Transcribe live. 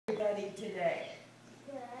everybody today?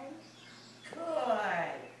 Good.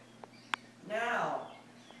 Good. Now,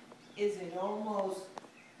 is it almost,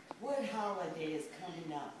 what holiday is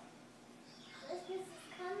coming up? Christmas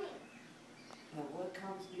is coming. But what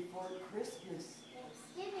comes before Christmas?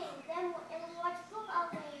 Thanksgiving. Then we'll watch football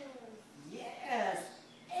games. Yes,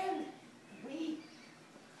 and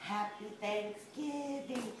happy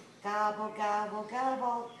Thanksgiving, gobble, gobble,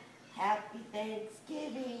 gobble. Happy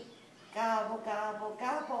Thanksgiving, gobble, gobble,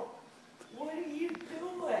 gobble. What are you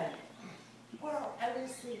doing? Well, I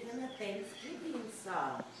was singing a Thanksgiving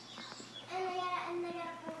song. And they got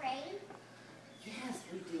a parade. Yes,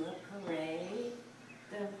 we do a parade.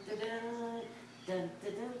 Dun, dun, dun, dun,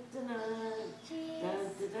 dun, dun, dun, Cheese. dun,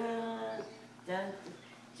 dun, dun, dun.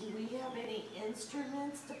 Do we have any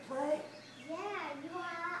instruments to play? Yeah,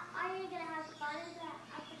 are you gonna have fun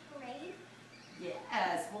at the parade?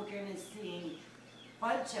 Yes, we're gonna sing a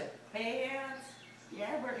bunch of bands.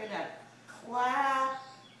 Yeah, we're gonna clap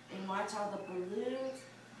and watch all the balloons.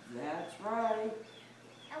 That's right.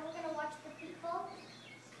 And we're gonna watch the people.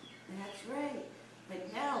 That's right.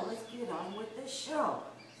 But now let's get on with the show.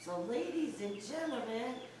 So ladies and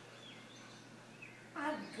gentlemen,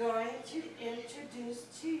 I'm going to introduce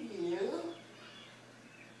to you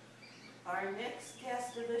our next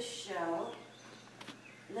guest of the show.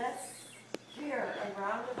 Let's hear a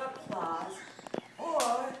round of applause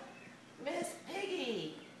for Miss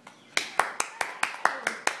Piggy.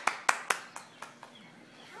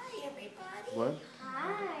 Hi, everybody. What?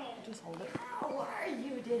 Hi. Just hold it. How are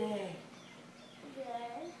you today?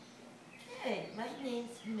 Good. Good. My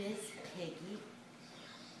name's Miss Piggy,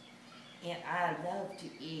 and I love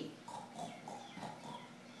to eat.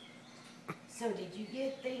 So did you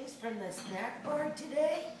get things from the snack bar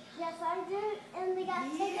today? Yes, I did. And they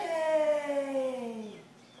got tickets. Yay!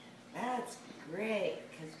 That's great,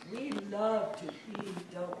 because we love to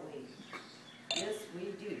eat, don't we? Yes, we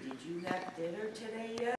do. Did you have dinner today yet?